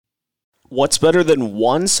What's better than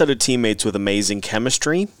one set of teammates with amazing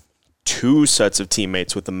chemistry? Two sets of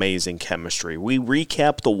teammates with amazing chemistry. We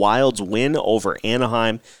recap the Wild's win over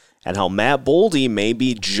Anaheim and how Matt Boldy may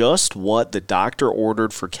be just what the doctor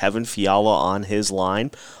ordered for Kevin Fiala on his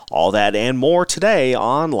line. All that and more today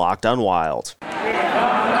on Locked On Wild.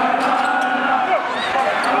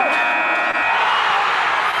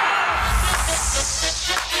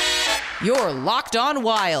 You're Locked On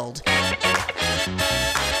Wild,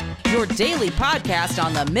 your daily podcast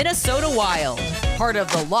on the Minnesota Wild, part of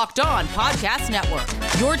the Locked On Podcast Network,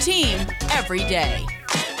 your team every day.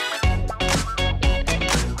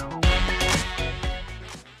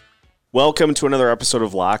 Welcome to another episode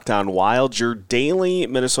of Locked On Wild, your daily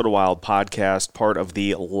Minnesota Wild podcast, part of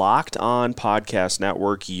the Locked On Podcast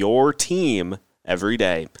Network, your team every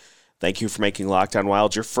day. Thank you for making Locked On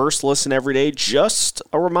Wild your first listen every day. Just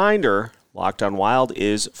a reminder, Locked On Wild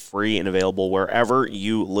is free and available wherever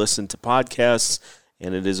you listen to podcasts,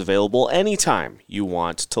 and it is available anytime you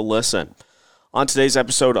want to listen. On today's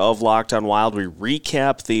episode of Locked On Wild, we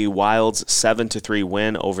recap the Wild's 7-3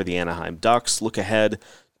 win over the Anaheim Ducks, look ahead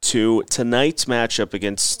to tonight's matchup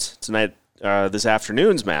this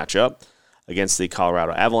afternoon's matchup against the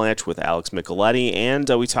Colorado Avalanche with Alex Micheletti, and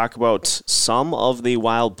we talk about some of the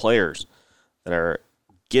Wild players that are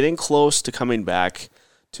getting close to coming back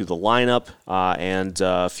to the lineup and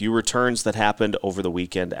a few returns that happened over the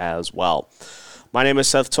weekend as well. My name is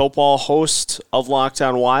Seth Topal, host of Locked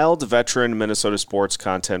On Wild, veteran Minnesota sports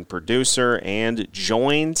content producer, and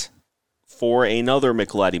joined for another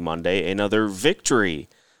Micheletti Monday, another victory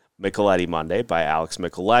Micheletti Monday by Alex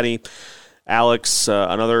Micheletti. Alex,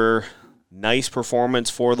 another nice performance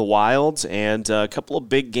for the Wilds and a couple of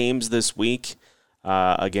big games this week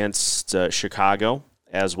against Chicago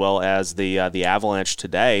as well as the Avalanche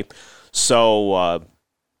today. So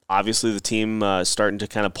obviously the team starting to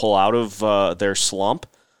kind of pull out of their slump.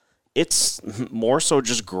 It's more so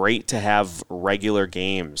just great to have regular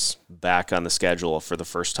games back on the schedule for the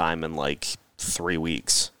first time in like 3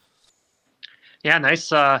 weeks. Yeah, nice.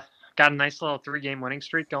 Got a nice little 3-game winning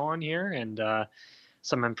streak going here, and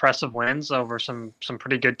some impressive wins over some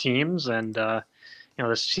pretty good teams. And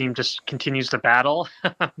this team just continues to battle.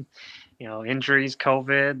 Injuries,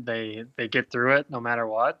 COVID, they get through it no matter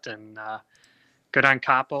what. And good on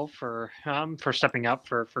Capo for stepping up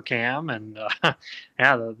for Cam. And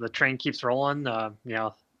the train keeps rolling.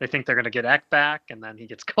 They think they're going to get Eck back, and then he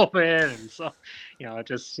gets COVID, and so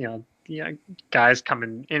guys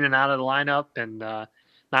coming in and out of the lineup and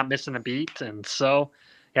not missing a beat. And so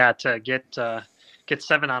to get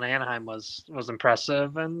 7 on Anaheim was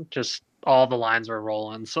impressive, and just all the lines were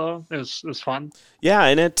rolling, so it was fun. Yeah,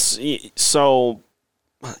 and it's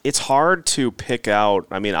hard to pick out.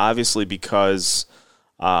 I mean, obviously because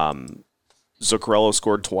Zuccarello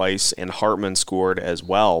scored twice and Hartman scored as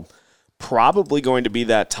well. Probably going to be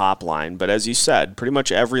that top line, but as you said, pretty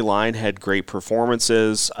much every line had great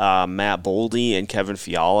performances. Matt Boldy and Kevin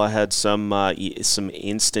Fiala had some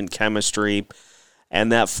instant chemistry,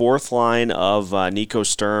 and that fourth line of Nico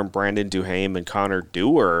Sturm, Brandon Duhaime, and Connor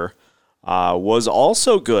Dewar was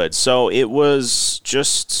also good. So it was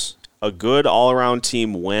just a good all-around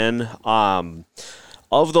team win.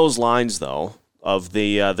 Of those lines, though, of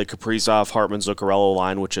the Kaprizov, Hartman, Zuccarello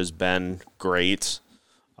line, which has been great.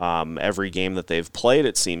 Every game that they've played,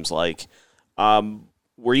 it seems like.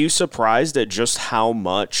 Were you surprised at just how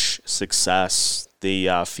much success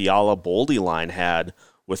the Fiala-Boldy line had,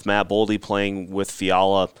 with Matt Boldy playing with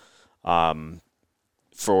Fiala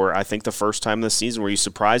for, I think, the first time this season? Were you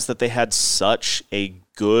surprised that they had such a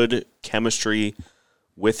good chemistry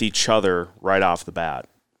with each other right off the bat?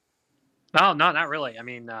 No, not really. I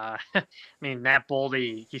mean, Matt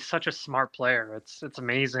Boldy, he's such a smart player. It's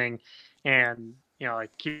amazing. And I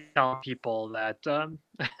keep telling people that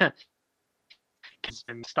he's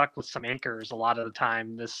been stuck with some anchors a lot of the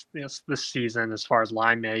time this season, as far as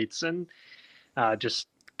line mates and just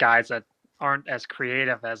guys that aren't as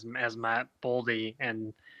creative as Matt Boldy.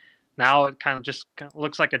 And now it kind of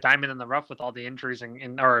looks like a diamond in the rough with all the injuries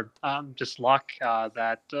or just luck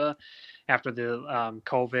that after the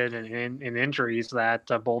COVID and injuries that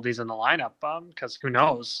Boldy's in the lineup, because who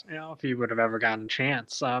knows, if he would have ever gotten a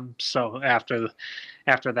chance. So after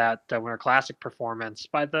that Winter Classic performance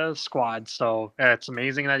by the squad, so it's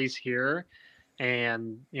amazing that he's here,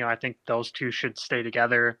 and I think those two should stay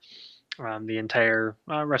together the entire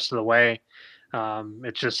rest of the way.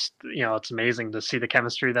 It's just it's amazing to see the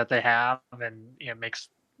chemistry that they have, and it makes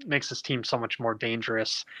this team so much more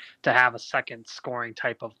dangerous to have a second scoring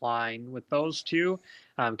type of line with those two,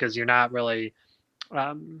 because you're not really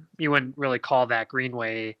you wouldn't really call that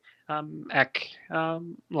Greenway Eck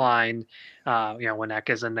line. When Eck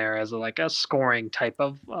is in there as a scoring type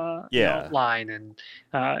of line, and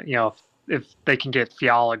if they can get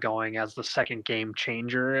Fiala going as the second game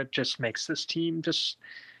changer, it just makes this team just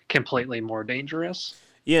completely more dangerous.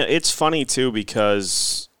 Yeah, it's funny too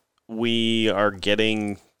because we are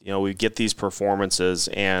getting, we get these performances,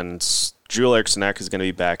 and Joel Eriksson Ek is going to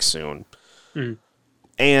be back soon. Mm.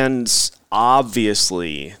 And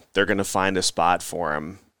obviously, they're going to find a spot for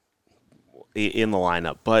him in the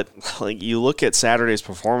lineup. But you look at Saturday's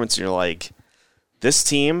performance, and you're like, this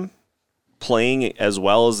team playing as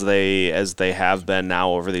well as they have been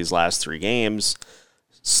now over these last 3 games,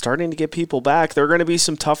 starting to get people back. There are going to be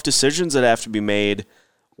some tough decisions that have to be made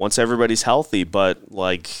once everybody's healthy. But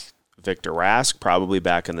Victor Rask probably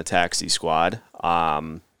back in the taxi squad.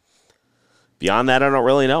 Beyond that, I don't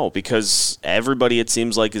really know because everybody, it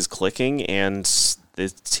seems like, is clicking, and the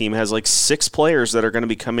team has 6 players that are going to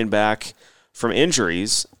be coming back from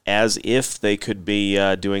injuries as if they could be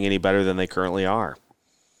doing any better than they currently are.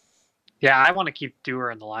 Yeah, I want to keep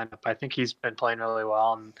Dewar in the lineup. I think he's been playing really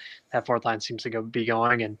well, and that fourth line seems to be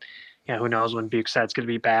going. And who knows when Bukestad's going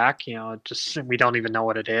to be back? We don't even know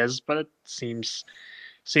what it is, but it seems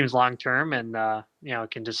long term, and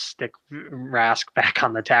can just stick Rask back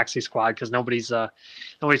on the taxi squad because nobody's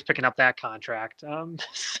picking up that contract.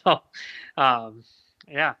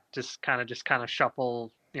 Just kind of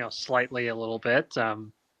shuffle slightly a little bit,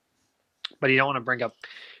 but you don't want to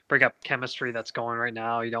bring up chemistry that's going right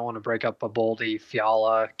now. You don't want to break up a Boldy,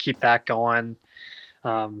 Fiala, keep that going.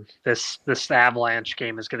 This Avalanche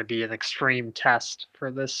game is going to be an extreme test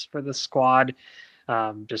for this squad.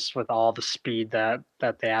 Just with all the speed that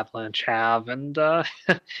the Avalanche have, and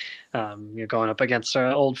you're going up against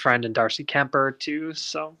our old friend and Darcy Kemper too.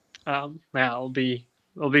 So it'll be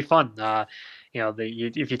fun.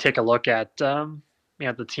 If you take a look at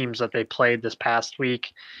the teams that they played this past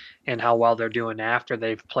week and how well they're doing after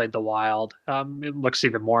they've played the Wild, it looks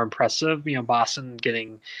even more impressive. Boston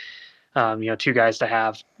getting 2 guys to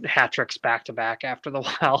have hat tricks back to back after the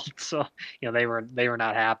Wild, so they were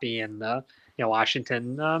not happy, and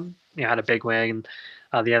Washington, had a big win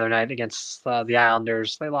the other night against the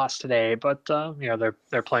Islanders. They lost today, but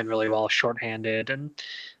they're playing really well, shorthanded, and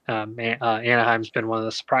Anaheim's been one of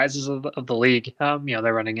the surprises of the league.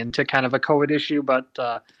 They're running into kind of a COVID issue, but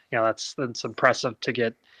that's impressive to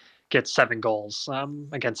get 7 goals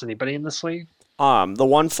against anybody in this league. The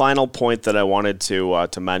one final point that I wanted to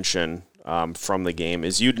mention from the game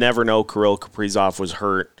is you'd never know Kirill Kaprizov was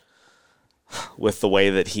hurt with the way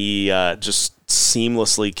that he just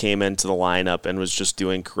seamlessly came into the lineup and was just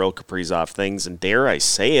doing Kirill Kaprizov things, and dare I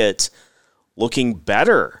say it, looking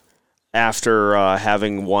better after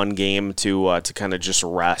having one game to kind of just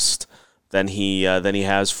rest than he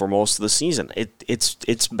has for most of the season.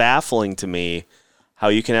 It's baffling to me how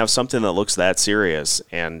you can have something that looks that serious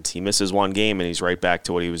and he misses one game and he's right back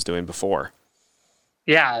to what he was doing before.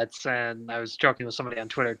 Yeah, and I was joking with somebody on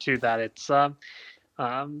Twitter too that it's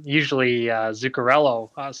usually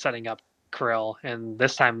Zuccarello setting up Kirill, and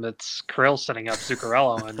this time it's Kirill setting up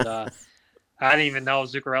Zuccarello, and I didn't even know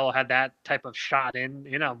Zuccarello had that type of shot in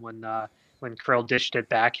him when Kirill dished it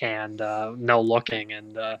backhand, no looking,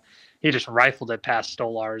 and he just rifled it past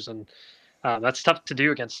Stolarz, and that's tough to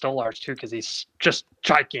do against Stolarz too because he's just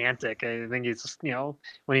gigantic. I think he's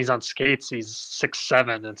when he's on skates he's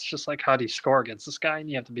 6'7". It's just like, how do you score against this guy? And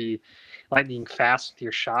you have to be lightning fast with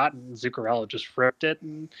your shot, and Zuccarello just ripped it,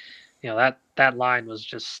 and that line was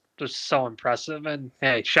just so impressive. And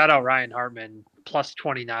hey, shout out Ryan Hartman, plus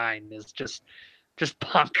 29 is just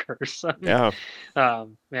bonkers.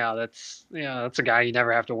 That's a guy you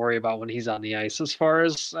never have to worry about when he's on the ice as far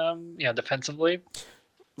as defensively.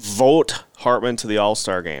 Vote Hartman to the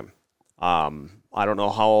All-Star game. I don't know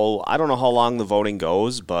how long the voting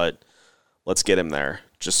goes, but let's get him there.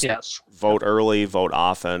 Just vote early, vote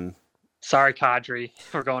often. Sorry, Kadri,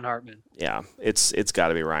 we're going Hartman. Yeah, it's got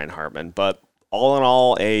to be Ryan Hartman. But all in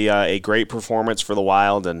all, a great performance for the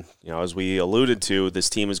Wild, and as we alluded to, this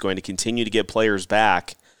team is going to continue to get players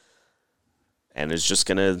back, and is just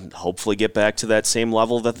going to hopefully get back to that same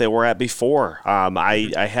level that they were at before.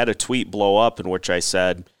 I had a tweet blow up in which I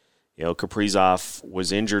said, Kaprizov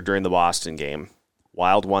was injured during the Boston game.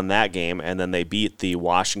 Wild won that game, and then they beat the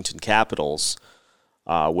Washington Capitals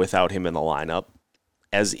without him in the lineup.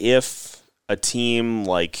 As if a team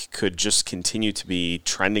could just continue to be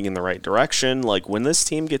trending in the right direction. When this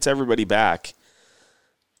team gets everybody back,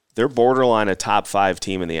 they're borderline a top 5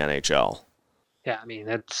 team in the NHL. Yeah, I mean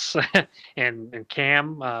it's and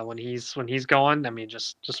Cam when he's going, I mean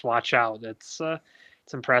just watch out. It's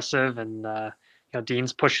impressive, and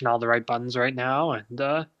Dean's pushing all the right buttons right now,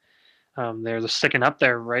 and They're sticking up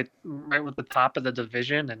there right with the top of the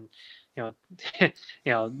division, and you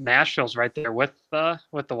know, Nashville's right there with the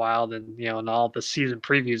Wild, and in all the season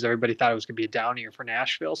previews, everybody thought it was going to be a down year for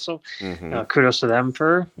Nashville. So, kudos to them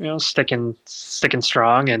for sticking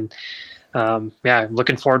strong, and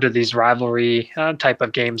looking forward to these rivalry type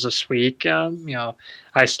of games this week.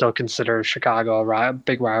 I still consider Chicago a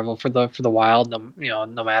big rival for the Wild.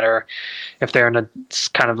 No matter if they're in a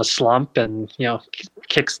kind of a slump, and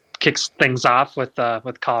kicks things off with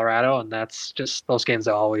Colorado, and that's just those games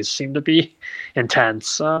that always seem to be intense.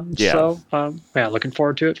 So looking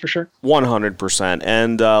forward to it for sure. 100%.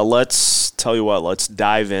 And let's tell you what, let's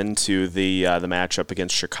dive into the matchup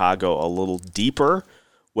against Chicago a little deeper.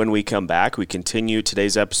 When we come back, we continue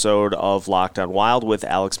today's episode of Locked On Wild with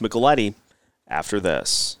Alex Micheletti after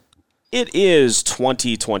this. It is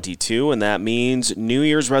 2022, and that means New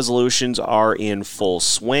Year's resolutions are in full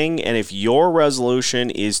swing. And if your resolution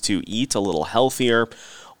is to eat a little healthier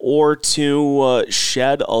or to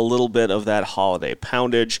shed a little bit of that holiday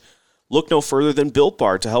poundage, look no further than Built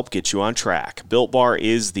Bar to help get you on track. Built Bar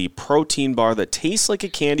is the protein bar that tastes like a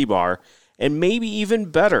candy bar and maybe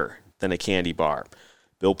even better than a candy bar.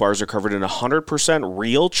 Built Bars are covered in 100%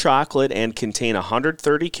 real chocolate and contain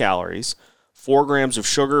 130 calories, 4 grams of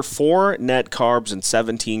sugar, 4 net carbs, and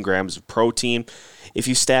 17 grams of protein. If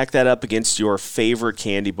you stack that up against your favorite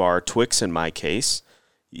candy bar, Twix in my case,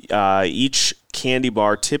 each candy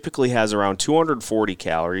bar typically has around 240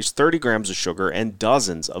 calories, 30 grams of sugar, and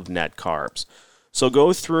dozens of net carbs. So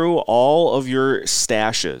go through all of your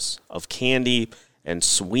stashes of candy and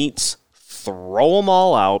sweets, throw them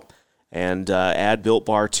all out, and add Built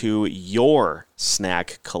Bar to your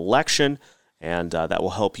snack collection, and that will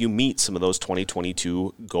help you meet some of those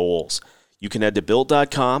 2022 goals. You can head to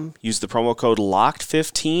Built.com, use the promo code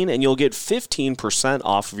LOCKED15, and you'll get 15%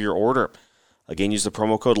 off of your order. Again, use the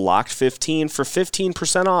promo code LOCKED15 for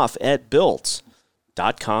 15% off at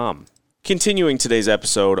Built.com. Continuing today's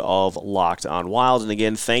episode of Locked On Wild, and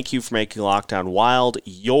again, thank you for making Locked On Wild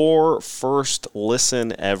your first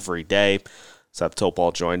listen every day. Seth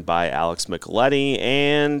Topol joined by Alex Micheletti,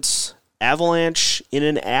 and Avalanche in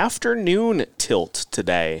an afternoon tilt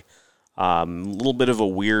today. A little bit of a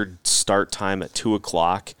weird start time at 2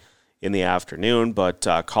 o'clock in the afternoon, but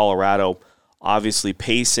Colorado obviously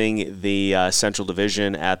pacing the Central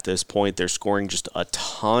Division at this point. They're scoring just a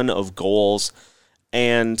ton of goals,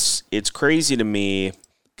 and it's crazy to me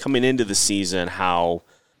coming into the season how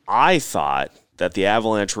I thought that the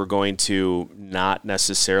Avalanche were going to not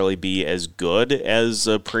necessarily be as good as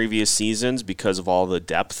previous seasons because of all the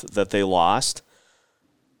depth that they lost.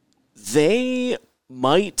 They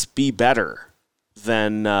might be better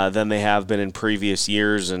than they have been in previous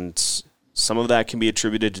years, and some of that can be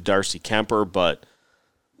attributed to Darcy Kemper, but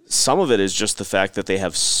some of it is just the fact that they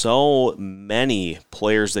have so many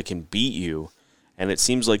players that can beat you, and it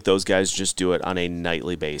seems like those guys just do it on a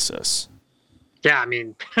nightly basis. Yeah, I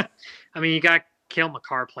mean, you got Cale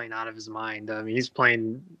Makar playing out of his mind. I mean, he's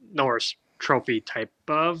playing Norris Trophy type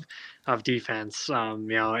of defense.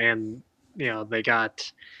 And they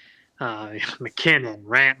got McKinnon,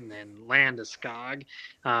 Rantanen, Landeskog,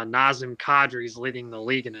 Nazem Kadri's leading the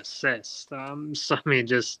league in assists. So I mean,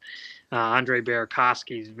 just Andrei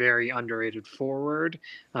Burakovsky's very underrated forward.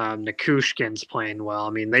 Nikushkin's playing well. I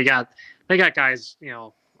mean, they got guys,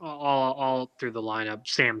 all through the lineup.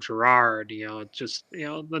 Sam Girard,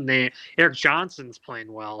 the name Eric Johnson's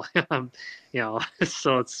playing well.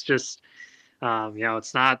 So it's just,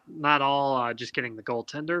 it's not all just getting the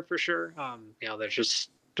goaltender for sure.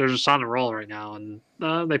 They're just on a roll right now, and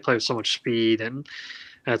they play with so much speed, and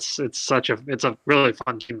it's a really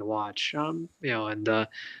fun team to watch.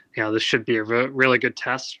 This should be a really good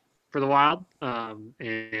test for the Wild,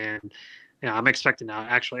 and I'm expecting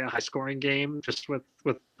actually a high scoring game just with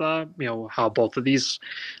how both of these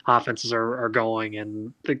offenses are going,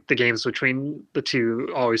 and the games between the two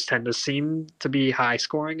always tend to seem to be high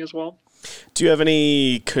scoring as well. Do you have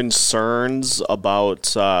any concerns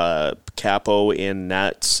about Capo in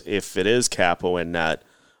net, if it is Capo in net,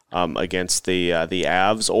 against the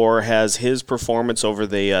Avs, or has his performance over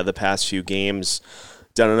the past few games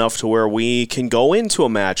done enough to where we can go into a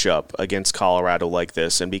matchup against Colorado like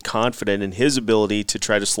this and be confident in his ability to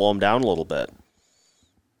try to slow him down a little bit?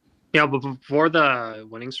 But before the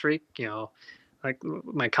winning streak, like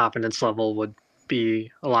my confidence level would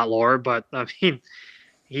be a lot lower. But I mean,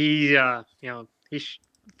 he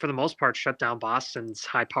for the most part shut down Boston's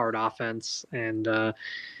high-powered offense, and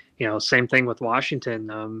same thing with Washington.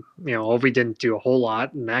 Ovi didn't do a whole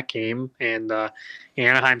lot in that game, and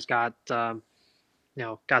Anaheim's got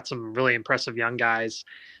some really impressive young guys.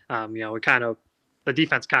 We kind of the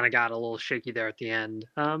defense kind of got a little shaky there at the end.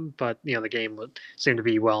 But the game would seem to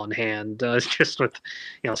be well in hand, just with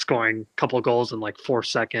scoring a couple of goals in like 4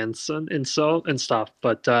 seconds and stuff.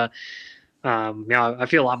 But I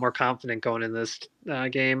feel a lot more confident going in this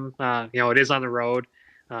game. It is on the road,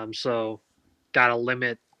 so got to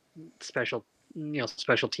limit special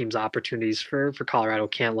teams opportunities for Colorado.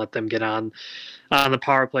 Can't let them get on the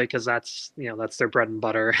power play, because that's their bread and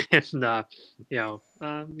butter. And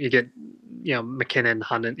you get McKinnon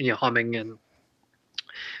humming and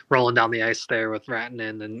rolling down the ice there with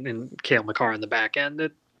Rantanen and Cale Makar in the back end.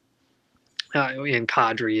 And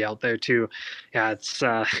Kadri out there too. Yeah, it's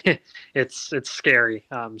it's scary.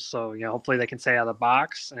 So hopefully they can stay out of the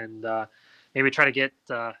box and maybe try to get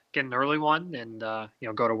an early one and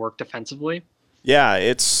go to work defensively. Yeah,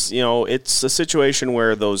 it's a situation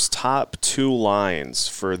where those top 2 lines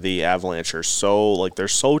for the Avalanche are they're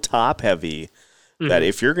so top heavy that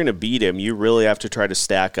if you're going to beat him, you really have to try to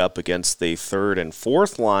stack up against the 3rd and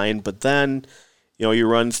 4th line. But then, you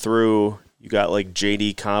run through, you got like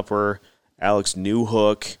JD Comper, Alex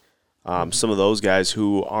Newhook, some of those guys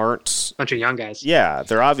who aren't bunch of young guys. Yeah,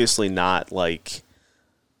 they're obviously not those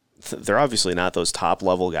top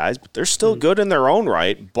level guys, but they're still good in their own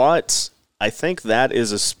right. But I think that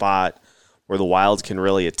is a spot where the Wild can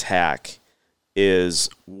really attack, is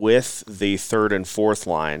with the 3rd and 4th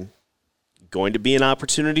line. Going to be an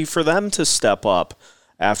opportunity for them to step up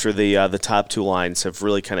after the top 2 lines have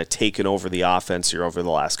really kind of taken over the offense here over the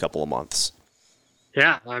last couple of months.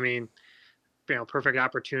 Yeah, I mean, perfect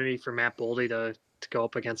opportunity for Matt Boldy to go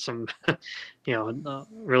up against some,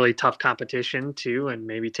 really tough competition too, and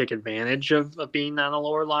maybe take advantage of being on a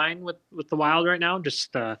lower line with the Wild right now.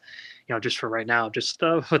 Just for right now,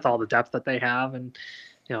 with all the depth that they have, and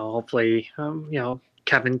hopefully,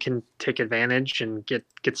 Kevin can take advantage and get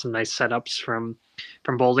some nice setups from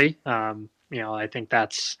Boldy. I think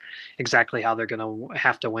that's exactly how they're going to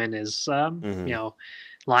have to win is,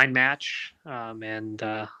 line match and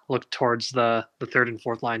look towards the 3rd and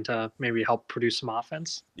 4th line to maybe help produce some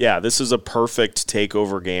offense. Yeah, this is a perfect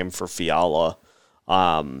takeover game for Fiala,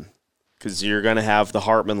 because you're going to have the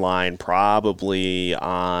Hartman line probably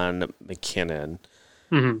on McKinnon,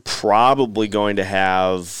 probably going to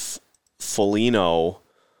have Foligno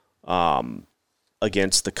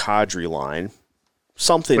against the Kadri line.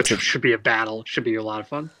 Which should be a battle. Should be a lot of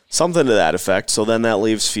fun. Something to that effect. So then that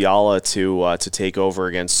leaves Fiala to take over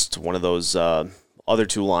against one of those other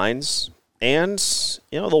 2 lines. And,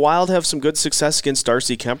 the Wild have some good success against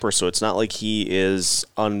Darcy Kemper, so it's not like he is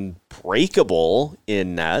unbreakable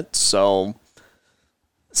in net. So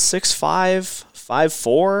 6'5",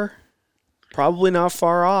 5'4", probably not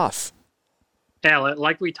far off. Yeah,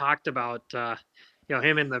 like we talked about,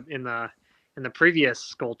 him in the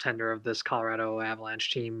previous goaltender of this Colorado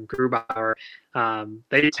Avalanche team, Grubauer,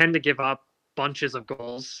 they tend to give up bunches of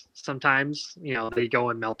goals. Sometimes, they go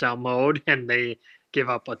in meltdown mode and they give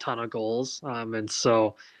up a ton of goals. And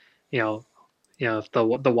so, if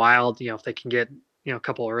the Wild, if they can get, a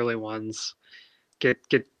couple early ones, get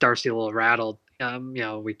Darcy a little rattled,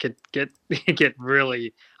 we could get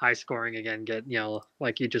really high scoring again, get,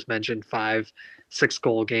 like you just mentioned, 5-6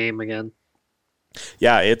 goal game again.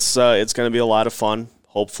 Yeah, it's going to be a lot of fun.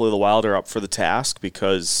 Hopefully the Wild are up for the task,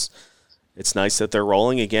 because it's nice that they're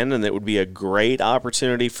rolling again, and it would be a great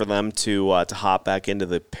opportunity for them to hop back into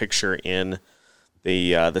the picture in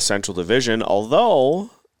the Central Division. Although,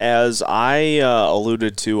 as I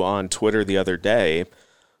alluded to on Twitter the other day,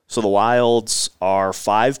 so the Wilds are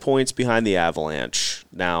 5 points behind the Avalanche.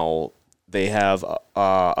 Now, they have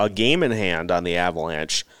a game in hand on the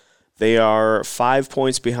Avalanche. They are 5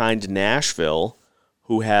 points behind Nashville,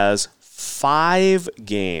 who has 5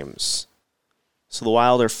 games. So the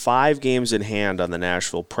Wild are 5 games in hand on the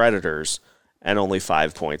Nashville Predators and only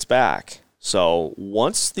 5 points back. So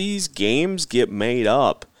once these games get made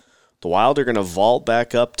up, the Wild are going to vault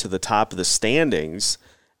back up to the top of the standings.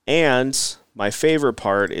 And my favorite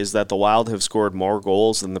part is that the Wild have scored more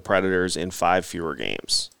goals than the Predators in 5 fewer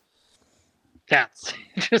games. Yeah,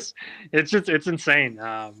 it's insane.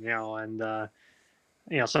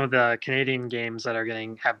 Some of the Canadian games that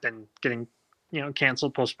have been getting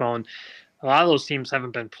canceled, postponed. A lot of those teams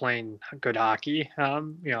haven't been playing good hockey,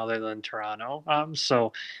 other than Toronto.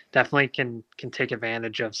 So definitely can take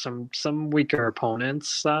advantage of some weaker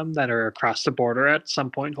opponents that are across the border at some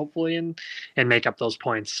point, hopefully, and make up those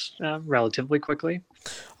points relatively quickly.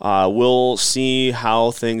 We'll see how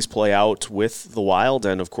things play out with the Wild,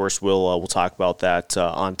 and of course we'll talk about that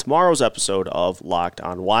on tomorrow's episode of Locked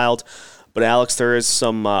on Wild. But Alex, there is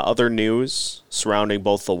some other news surrounding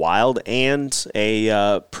both the Wild and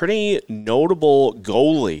a pretty notable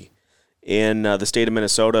goalie in the state of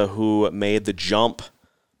Minnesota who made the jump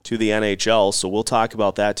to the NHL. So we'll talk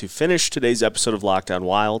about that to finish today's episode of Locked On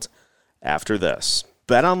Wild after this.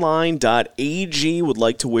 BetOnline.ag would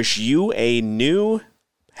like to wish you a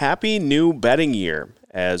happy new betting year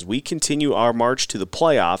as we continue our march to the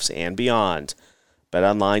playoffs and beyond.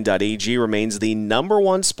 BetOnline.ag remains the number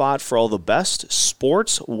one spot for all the best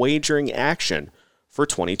sports wagering action for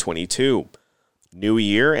 2022. New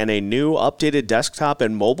year and a new updated desktop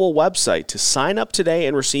and mobile website to sign up today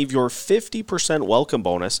and receive your 50% welcome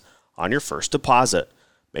bonus on your first deposit.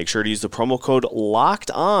 Make sure to use the promo code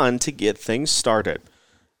LOCKEDON to get things started.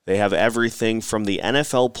 They have everything from the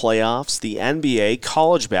NFL playoffs, the NBA,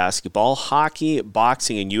 college basketball, hockey,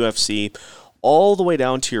 boxing, and UFC, all the way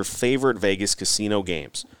down to your favorite Vegas casino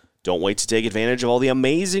games. Don't wait to take advantage of all the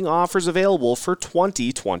amazing offers available for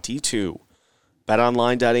 2022.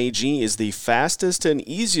 BetOnline.ag is the fastest and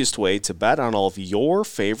easiest way to bet on all of your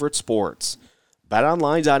favorite sports.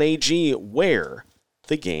 BetOnline.ag, where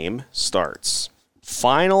the game starts.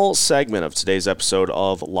 Final segment of today's episode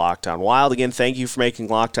of Locked On Wild. Again, thank you for making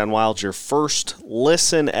Locked On Wild your first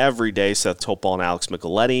listen every day. Seth Topol and Alex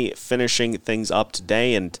Micheletti finishing things up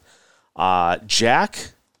today. And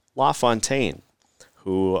Jack LaFontaine,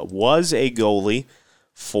 who was a goalie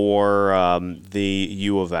for the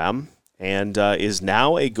U of M and is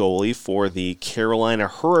now a goalie for the Carolina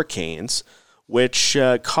Hurricanes, which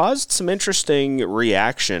caused some interesting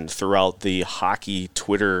reaction throughout the hockey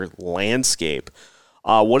Twitter landscape.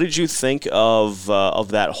 What did you think of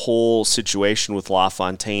that whole situation with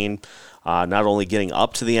LaFontaine, not only getting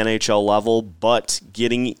up to the NHL level, but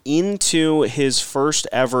getting into his first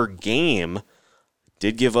ever game?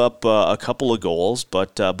 Did give up a couple of goals,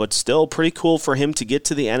 but still pretty cool for him to get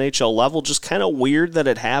to the NHL level. Just kind of weird that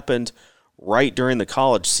it happened right during the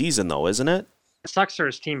college season, though, isn't it? It sucks for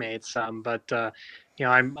his teammates, but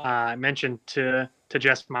I mentioned to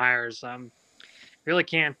Jess Myers, really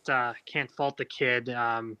can't fault the kid.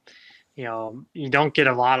 You don't get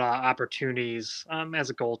a lot of opportunities as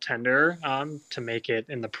a goaltender to make it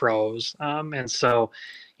in the pros, and so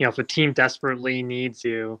if a team desperately needs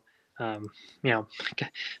you, might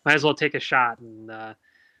as well take a shot. And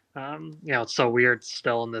it's so weird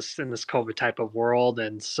still in this COVID type of world,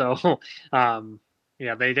 and so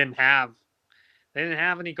they didn't have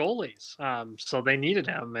any goalies, so they needed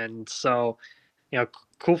him, and so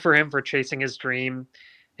cool for him for chasing his dream.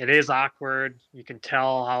 It is awkward. You can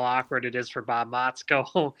tell how awkward it is for Bob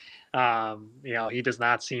Motzko. He does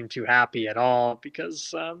not seem too happy at all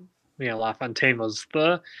because LaFontaine was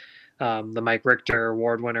the Mike Richter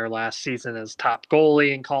Award winner last season as top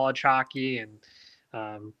goalie in college hockey, and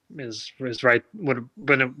is right would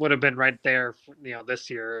have been right there this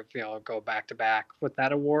year if go back to back with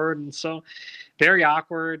that award. And so very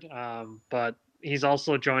awkward, but he's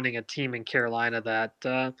also joining a team in Carolina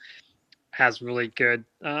that has really good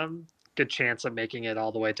chance of making it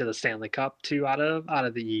all the way to the Stanley Cup too, out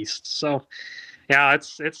of the East. So yeah,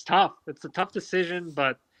 it's tough. It's a tough decision,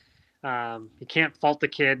 but you can't fault the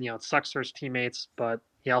kid. It sucks for his teammates, but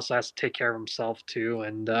he also has to take care of himself too,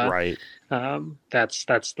 and right. That's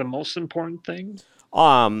the most important thing.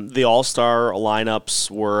 The All-Star lineups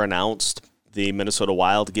were announced. The Minnesota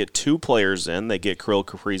Wild get 2 players in. They get Kirill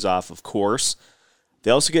Kaprizov, of course.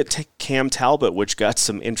 They also get Cam Talbot, which got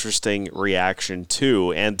some interesting reaction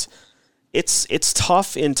too. And it's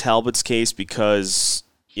tough in Talbot's case because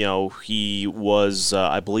he was,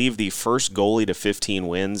 I believe, the first goalie to 15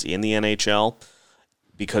 wins in the NHL,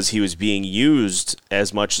 because he was being used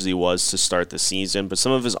as much as he was to start the season, but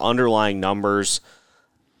some of his underlying numbers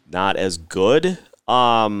not as good.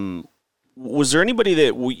 Was there anybody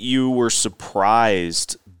that you were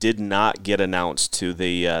surprised did not get announced to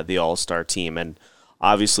the All-Star team? And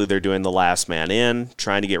obviously they're doing the last man in,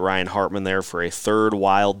 trying to get Ryan Hartman there for a third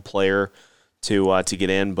Wild player to get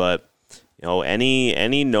in. But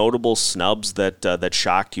any notable snubs that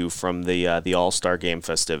shocked you from the All-Star game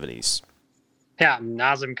festivities? Yeah,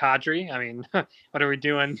 Nazem Kadri. I mean, what are we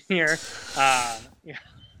doing here?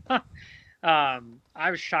 I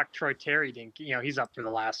was shocked Troy Terry didn't. He's up for the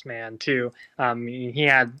last man too. He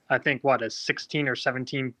had, I think, a 16 or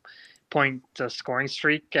 17 point scoring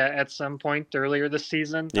streak at some point earlier this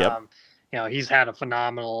season. Yep. He's had a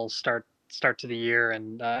phenomenal start to the year,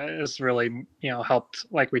 and it's really helped,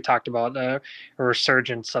 like we talked about, a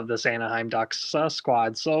resurgence of this Anaheim Ducks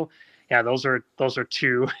squad. So yeah, those are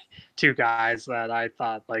two guys that I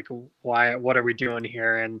thought, like, what are we doing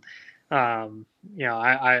here? And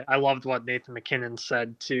I loved what Nathan McKinnon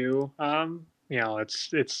said too.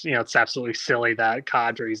 It's absolutely silly that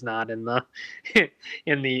Kadri's not in the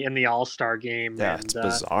in the All-Star game. Yeah, it's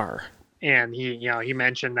bizarre. and he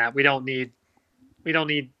mentioned that we don't need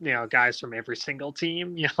guys from every single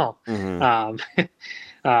team. Mm-hmm.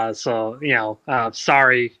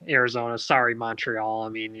 Sorry Arizona, sorry Montreal. I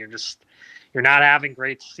mean, you're not having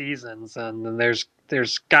great seasons, and then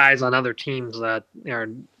there's guys on other teams that are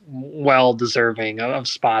well deserving of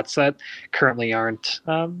spots that currently aren't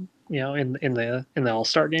in the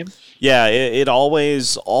All-Star game. Yeah, it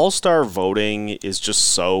always, All-Star voting is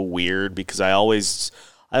just so weird because I always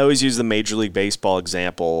use the Major League Baseball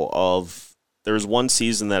example of there was one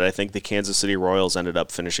season that I think the Kansas City Royals ended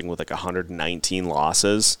up finishing with like 119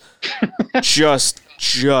 losses. just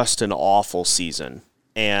an awful season.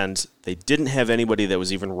 And they didn't have anybody that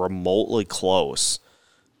was even remotely close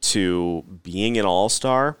to being an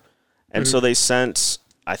all-star. And so they sent,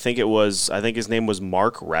 I think his name was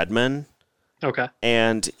Mark Redman. Okay.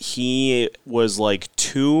 And he was like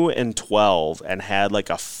 2-12 and had like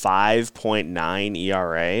a 5.9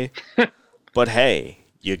 ERA. But hey,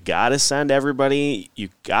 you got to send everybody, you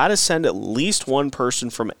got to send at least one person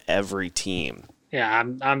from every team. Yeah,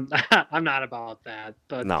 I'm not about that.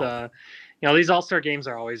 But no. These All-Star games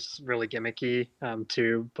are always really gimmicky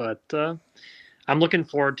too, but I'm looking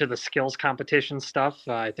forward to the skills competition stuff.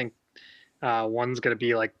 I think one's going to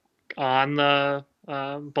be like on the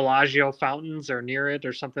Bellagio fountains or near it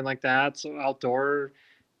or something like that. So outdoor.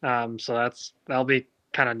 So that'll be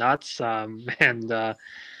kind of nuts.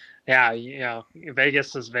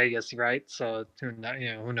 Vegas is Vegas, right? So who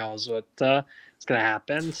knows what is going to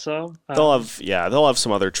happen. So they'll have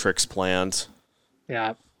some other tricks planned.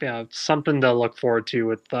 Yeah, something to look forward to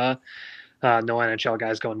with no NHL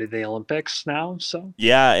guys going to the Olympics now. So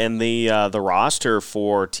yeah, and the roster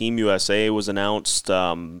for Team USA was announced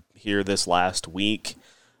here this last week.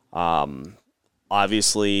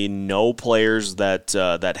 Obviously, no players that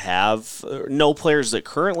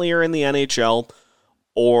currently are in the NHL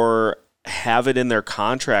or have it in their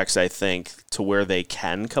contracts, I think, to where they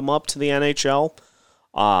can come up to the NHL.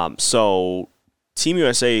 So Team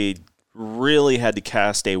USA really had to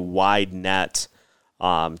cast a wide net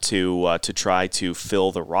to try to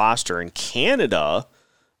fill the roster, and Canada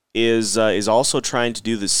is also trying to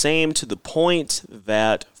do the same, to the point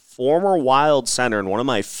that former Wild center and one of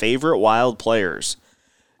my favorite Wild players,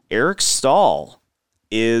 Eric Staal,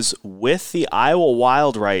 is with the Iowa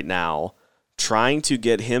Wild right now, trying to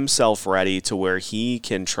get himself ready to where he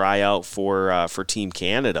can try out for Team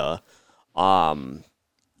Canada.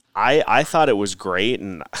 I thought it was great,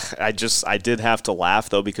 and I did have to laugh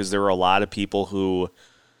though, because there were a lot of people who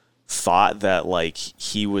thought that like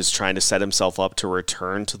he was trying to set himself up to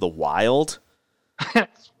return to the Wild. And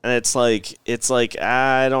it's like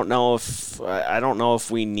I don't know if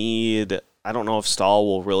Staal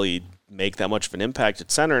will really make that much of an impact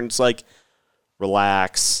at center. And it's like,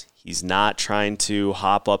 relax. He's not trying to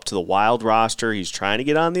hop up to the Wild roster. He's trying to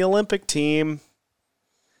get on the Olympic team.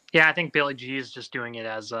 Yeah, I think Billy G is just doing it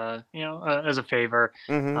as a favor.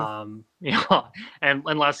 Mm-hmm. And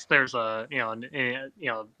unless there's a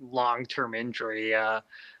long-term injury,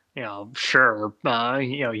 sure,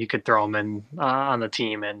 you could throw him in on the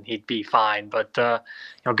team and he'd be fine. But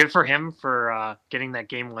good for him for getting that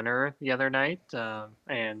game winner the other night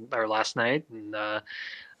or last night. And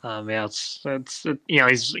he's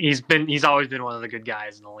always been one of the good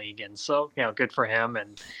guys in the league, and so good for him.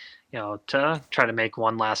 And to try to make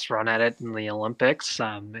one last run at it in the Olympics,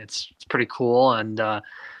 it's pretty cool. And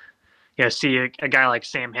see a guy like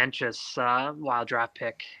Sam Hentges, Wild draft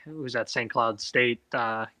pick, who's at St. Cloud State,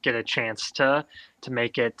 get a chance to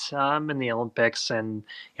make it in the Olympics. And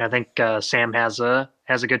I think Sam has a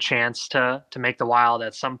good chance to make the Wild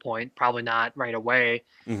at some point. Probably not right away.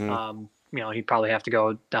 Mm-hmm. He'd probably have to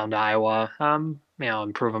go down to Iowa,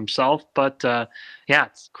 and prove himself. But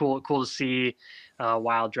it's cool to see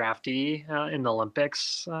Wild draftee in the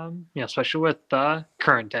Olympics, especially with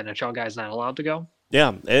current NHL guys not allowed to go.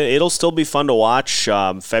 Yeah, it'll still be fun to watch.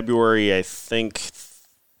 February, I think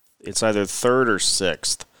it's either 3rd or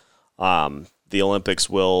 6th. The Olympics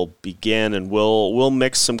will begin, and we'll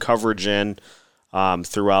mix some coverage in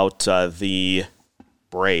throughout the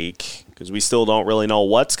break, because we still don't really know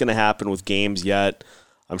what's going to happen with games yet.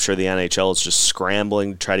 I'm sure the NHL is just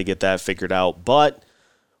scrambling to try to get that figured out, but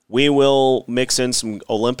we will mix in some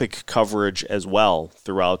Olympic coverage as well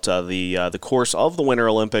throughout the course of the Winter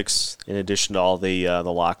Olympics, in addition to all the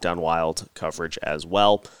Locked On Wild coverage as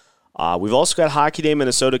well. We've also got Hockey Day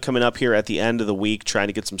Minnesota coming up here at the end of the week, trying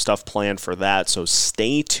to get some stuff planned for that, so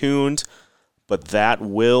stay tuned. But that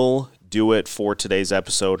will do it for today's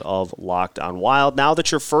episode of Locked On Wild. Now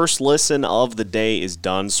that your first listen of the day is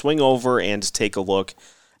done, swing over and take a look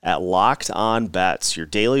at Locked On Bets, your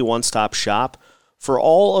daily one-stop shop For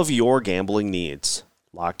all of your gambling needs,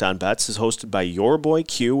 Locked On Bets is hosted by your boy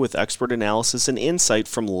Q with expert analysis and insight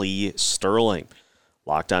from Lee Sterling.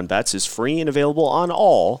 Locked On Bets is free and available on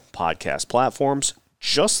all podcast platforms,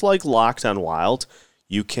 just like Locked On Wild.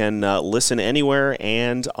 You can listen anywhere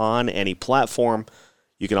and on any platform.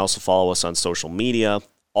 You can also follow us on social media.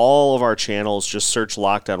 All of our channels, just search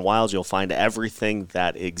Locked On Wild. You'll find everything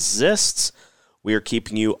that exists. We are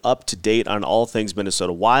keeping you up to date on all things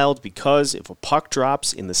Minnesota Wild because if a puck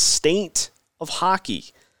drops in the state of hockey,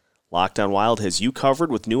 Locked On Wild has you covered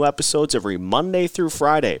with new episodes every Monday through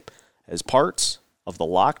Friday as parts of the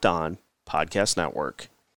Locked On Podcast Network.